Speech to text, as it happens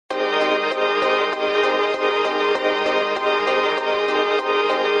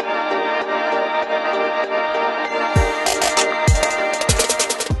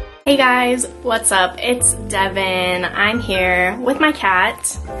Hey guys, what's up? It's Devin. I'm here with my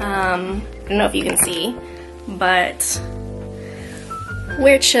cat. I don't know if you can see, but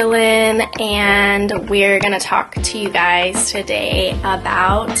we're chilling and we're gonna talk to you guys today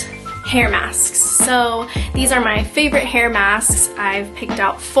about hair masks. So these are my favorite hair masks. I've picked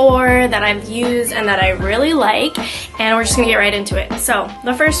out 4 that I've used and that I really like, and we're just gonna get right into it. So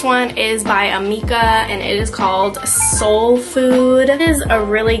the first one is by Amika and it is called Soul Food. It is a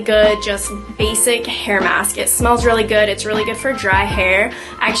really good, just basic hair mask. It smells really good. It's really good for dry hair.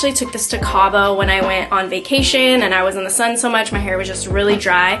 I actually took this to Cabo when I went on vacation and I was in the sun so much, my hair was just really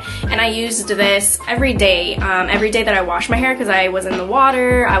dry, and I used this every day that I wash my hair, because I was in the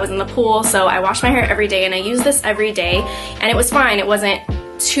water, I was in the pool, so I washed my hair every day and I used this every day and it was fine. It wasn't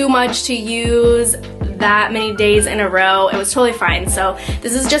too much to use that many days in a row. It was totally fine. So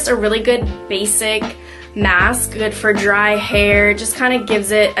this is just a really good basic mask, good for dry hair. Just kind of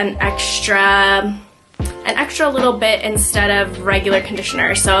gives it an extra little bit instead of regular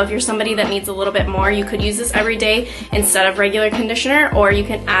conditioner. So if you're somebody that needs a little bit more, you could use this every day instead of regular conditioner, or you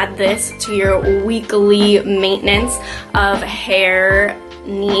can add this to your weekly maintenance of hair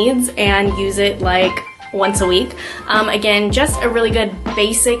needs and use it like once a week. Again, just a really good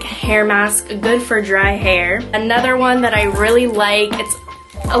basic hair mask, good for dry hair. Another one that I really like, it's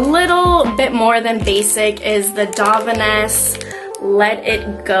a little bit more than basic, is the Davines Let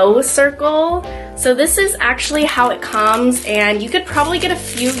It Go Circle. So this is actually how it comes, and you could probably get a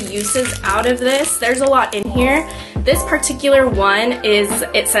few uses out of this. There's a lot in here. This particular one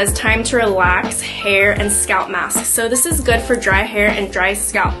it says time to relax hair and scalp mask. So this is good for dry hair and dry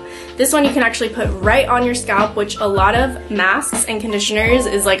scalp. This one you can actually put right on your scalp, which a lot of masks and conditioners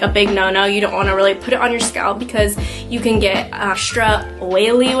is like a big no-no. You don't want to really put it on your scalp because you can get extra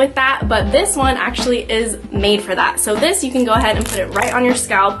oily with that, but this one actually is made for that. So this, you can go ahead and put it right on your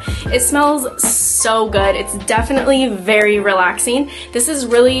scalp. It smells so good. It's definitely very relaxing. This is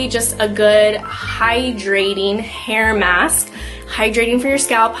really just a good hydrating hair mask. Hydrating for your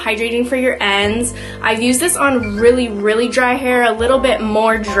scalp, hydrating for your ends. I've used this on really, really dry hair, a little bit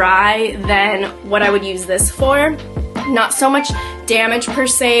more dry than what I would use this for. Not so much damage per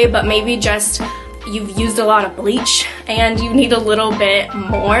se, but maybe just you've used a lot of bleach and you need a little bit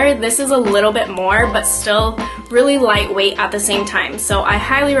more. This is a little bit more, but still really lightweight at the same time. So I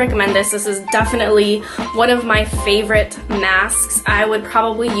highly recommend this. This is definitely one of my favorite masks. I would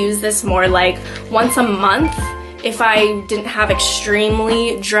probably use this more like once a month. If I didn't have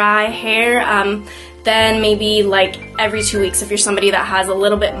extremely dry hair, then maybe like every 2 weeks if you're somebody that has a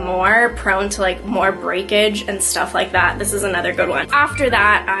little bit more prone to like more breakage and stuff like that. This is another good one. After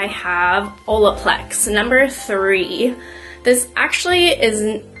that, I have Olaplex, number 3. This actually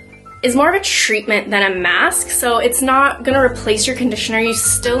is more of a treatment than a mask, so it's not gonna replace your conditioner. You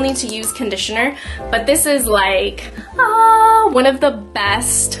still need to use conditioner, but this is like one of the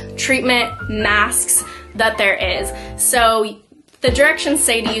best treatment masks that there is. So the directions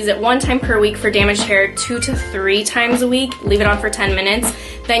say to use it 1 time per week for damaged hair, 2 to 3 times a week. Leave it on for 10 minutes.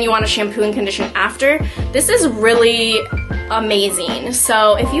 Then you want to shampoo and condition after. This is really amazing.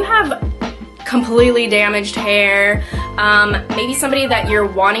 So if you have completely damaged hair, maybe somebody that you're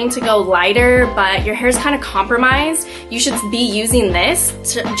wanting to go lighter but your hair's kind of compromised, you should be using this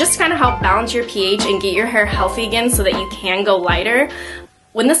to just kind of help balance your pH and get your hair healthy again so that you can go lighter.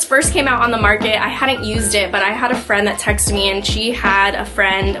 When this first came out on the market, I hadn't used it, but I had a friend that texted me and she had a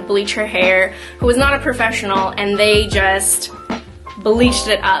friend bleach her hair who was not a professional, and they just bleached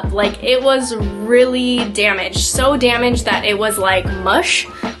it up. Like, it was really damaged. So damaged that it was like mush,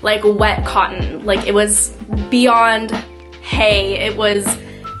 like wet cotton. Like, it was beyond hay. It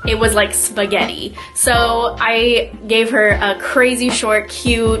was like spaghetti. So I gave her a crazy short,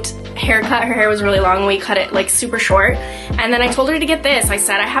 cute haircut. Her hair was really long. We cut it like super short. And then I told her to get this. I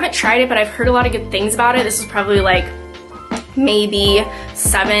said, I haven't tried it, but I've heard a lot of good things about it. This was probably like maybe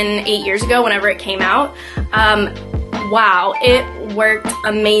 7-8 years ago whenever it came out. Wow, it worked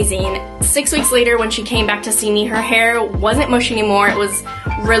amazing. 6 weeks later when she came back to see me, her hair wasn't mush anymore. It was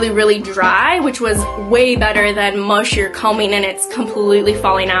really, really dry, which was way better than mush. You're combing and it's completely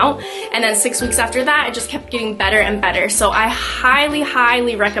falling out. And then 6 weeks after that, it just kept getting better and better. So I highly,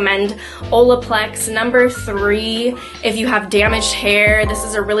 highly recommend Olaplex, number 3. If you have damaged hair, this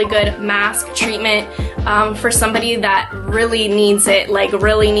is a really good mask treatment for somebody that really needs it, like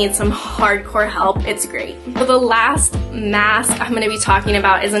really needs some hardcore help. It's great. So the last mask I'm going to be talking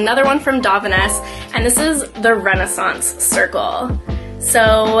about is another one from Davines, and this is the Restless Circle.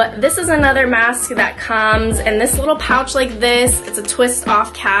 So this is another mask that comes in this little pouch like this. It's a twist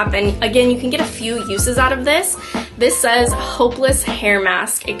off cap, and again, you can get a few uses out of this. This says Hopeless Hair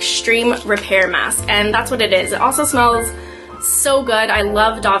Mask, Extreme Repair Mask, and that's what it is. It also smells so good. I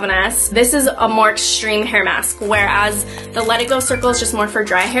love Davines. This is a more extreme hair mask, whereas the Let It Go Circle is just more for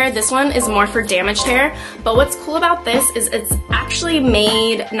dry hair. This one is more for damaged hair. But what's cool about this is it's actually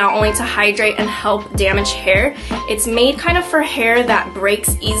made not only to hydrate and help damaged hair, it's made kind of for hair that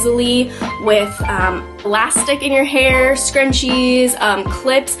breaks easily with elastic in your hair, scrunchies,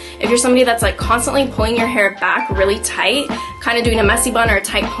 clips. If you're somebody that's like constantly pulling your hair back really tight, kind of doing a messy bun or a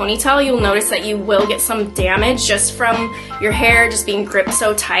tight ponytail, you'll notice that you will get some damage just from your hair just being gripped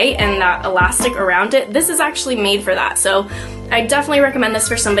so tight and that elastic around it. This is actually made for that. So I definitely recommend this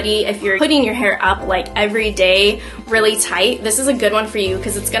for somebody if you're putting your hair up like every day really tight. This is a good one for you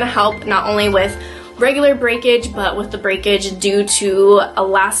because it's going to help not only with regular breakage, but with the breakage due to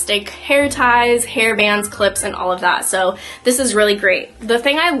elastic hair ties, hair bands, clips, and all of that. So this is really great. The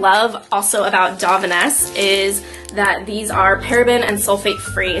thing I love also about Davines is that these are paraben and sulfate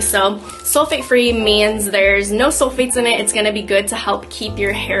free. So sulfate free means there's no sulfates in it. It's going to be good to help keep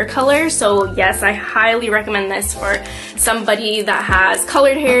your hair color. So yes, I highly recommend this for somebody that has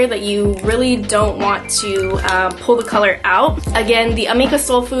colored hair that you really don't want to pull the color out. Again, the Amika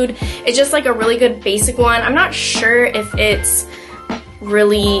Soul Food is just like a really good basic one. I'm not sure if it's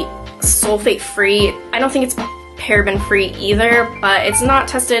really sulfate free. I don't think it's paraben free either, but it's not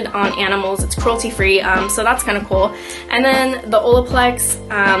tested on animals. It's cruelty free, so that's kind of cool. And then the Olaplex,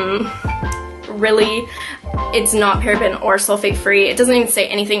 really, it's not paraben or sulfate free. It doesn't even say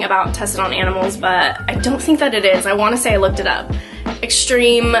anything about tested on animals, but I don't think that it is. I want to say I looked it up.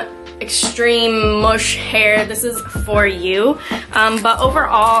 Extreme mush hair, this is for you. But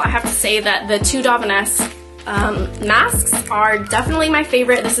overall, I have to say that the two Davines masks are definitely my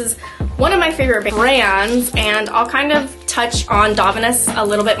favorite. This is one of my favorite brands, and I'll kind of touch on Davines a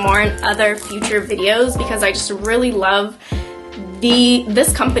little bit more in other future videos because I just really love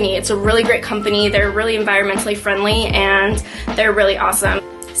this company. It's a really great company. They're really environmentally friendly and they're really awesome.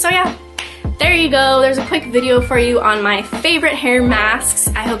 So yeah, there you go. There's a quick video for you on my favorite hair masks.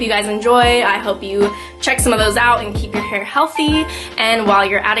 I hope you guys enjoy. I hope you check some of those out and keep your hair healthy. And while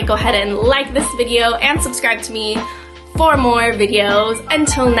you're at it, go ahead and like this video and subscribe to me for more videos.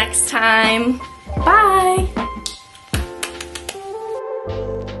 Until next time, bye!